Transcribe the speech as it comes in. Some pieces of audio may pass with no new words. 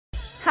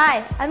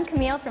Hi, I'm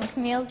Camille from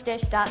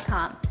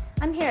Camille'sDish.com.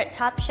 I'm here at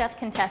Top Chef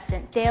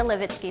contestant Dale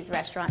Levitsky's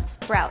restaurant,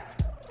 Sprout.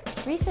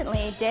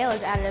 Recently, Dale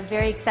has added a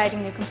very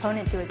exciting new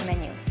component to his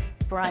menu,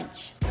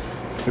 brunch.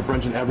 We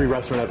brunch in every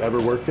restaurant I've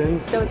ever worked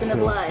in. So it's in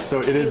the blood. So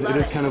it is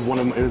kind of one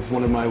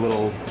of my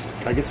little,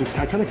 I guess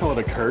I kind of call it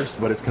a curse,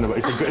 but it's kind of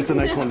it's a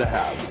nice one to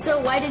have.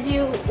 So why did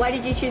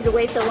you choose to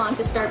wait so long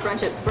to start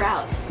brunch at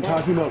Sprout? I'm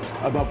talking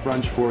about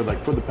brunch for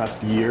the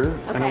past year,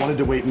 and I wanted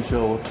to wait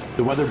until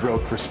the weather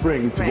broke for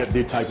spring to get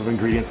the type of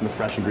ingredients and the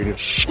fresh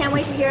ingredients. Can't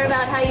wait to hear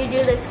about how you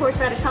do this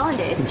horseradish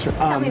hollandaise. Sure.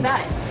 Tell me about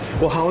it.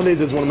 Well,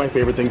 hollandaise is one of my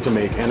favorite things to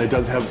make, and it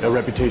does have a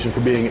reputation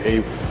for being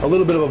a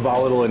little bit of a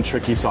volatile and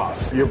tricky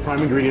sauce. Your prime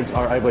ingredients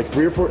are, I have like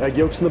 3 or 4 egg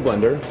yolks in the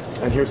blender,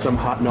 and here's some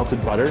hot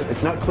melted butter.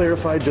 It's not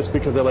clarified just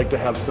because I like to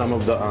have some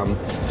of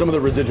the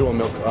residual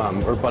milk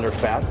or butter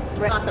fat.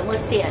 Awesome,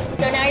 let's see it.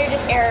 So now you're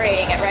just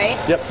aerating it, right?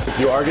 Yep. If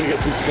you are going to get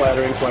some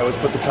splattering, so I always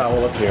put the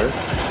towel up here.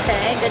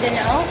 Okay, good to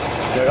know.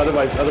 Yeah,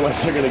 otherwise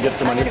you're going to get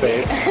some on your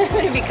face. I'm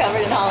going to be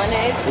covered in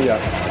hollandaise. Yeah.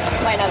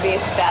 Might not be a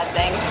bad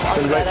thing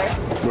altogether.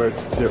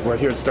 Right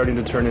here, it's starting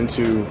to turn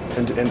into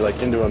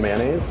a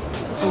mayonnaise.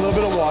 A little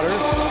bit of water,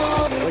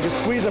 like a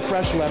squeeze of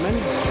fresh lemon,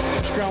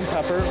 ground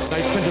pepper,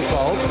 nice pinch of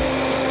salt.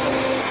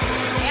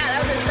 Yeah,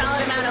 that was a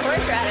solid amount of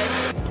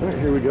horseradish. All right,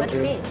 here we go. Let's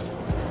see.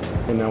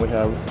 And now we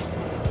have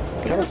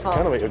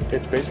Beautiful.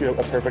 it's basically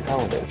a perfect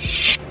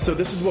hollandaise. So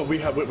this is what we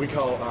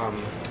call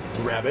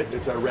rabbit.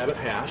 It's our rabbit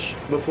hash.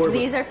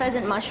 These are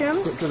pheasant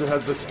mushrooms. Because it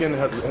has the skin.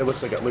 It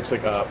looks like a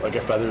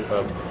feather,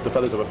 the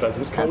feathers of a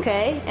pheasant's coat.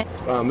 Okay.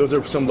 Those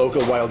are some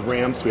local wild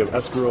ramps. We have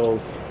escarole,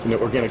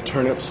 organic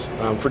turnips.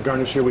 For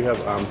garnish here, we have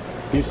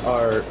these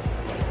are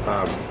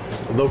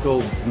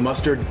local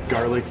mustard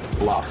garlic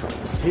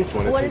blossoms. Taste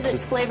one. What is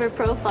its flavor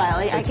profile?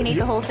 I can eat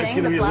the whole thing. It's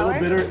going to be flour? a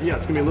little bitter. Yeah,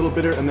 it's going to be a little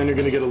bitter, and then you're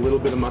going to get a little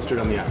bit of mustard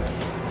on the end,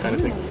 kind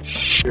of thing.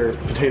 Your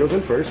potatoes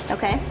in first.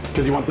 Okay.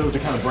 Because you want those to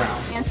kind of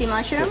brown. Fancy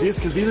mushrooms.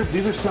 Because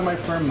these are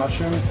semi-firm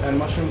mushrooms, and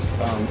mushrooms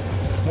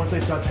once they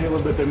saute a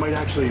little bit, they might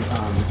actually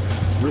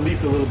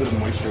release a little bit of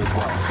moisture as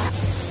well.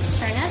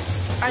 Turnips.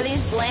 Are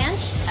these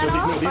blanched at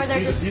all, or they're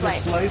just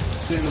sliced? These are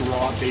sliced thin,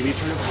 raw baby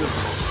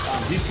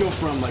turnips. These go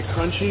from like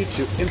crunchy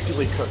to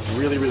instantly cooked,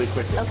 really, really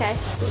quickly. Okay.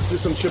 Let's do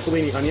some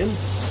cipollini onion.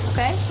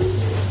 Okay.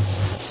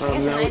 I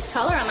get a nice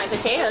color on my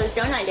potatoes,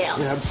 don't I, Dale?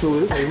 Yeah,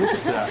 absolutely. Look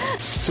at that.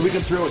 So we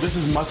can throw it. This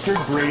is mustard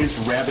braised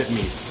rabbit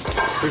meat.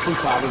 Here's some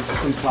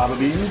fava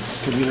beans,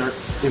 because these are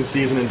in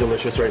season and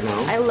delicious right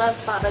now. I love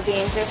fava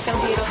beans. They're so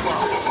beautiful.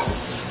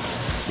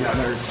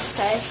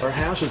 Yeah, our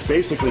hash is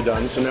basically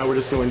done, so now we're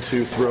just going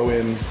to throw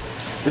in,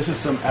 this is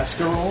some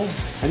escarole,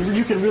 and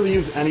you can really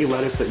use any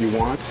lettuce that you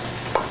want.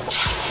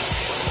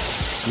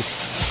 You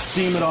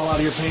steam it all out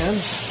of your pan,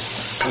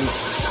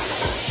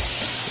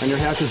 and your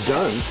hash is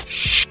done.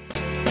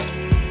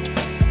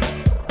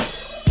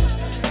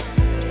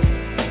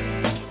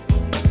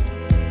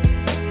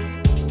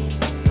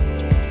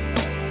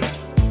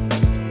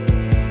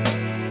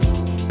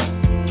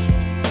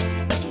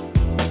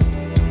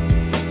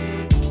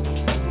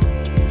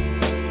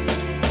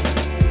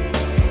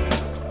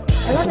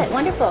 I love it.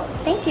 Wonderful.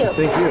 Thank you.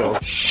 Thank you.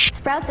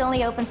 Sprout's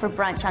only open for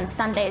brunch on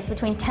Sundays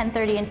between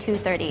 10:30 and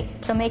 2:30.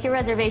 So make your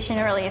reservation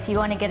early if you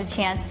want to get a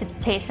chance to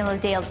taste some of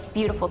Dale's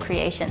beautiful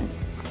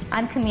creations.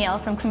 I'm Camille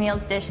from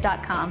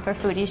Camille'sDish.com for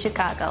Foodie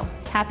Chicago.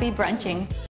 Happy brunching.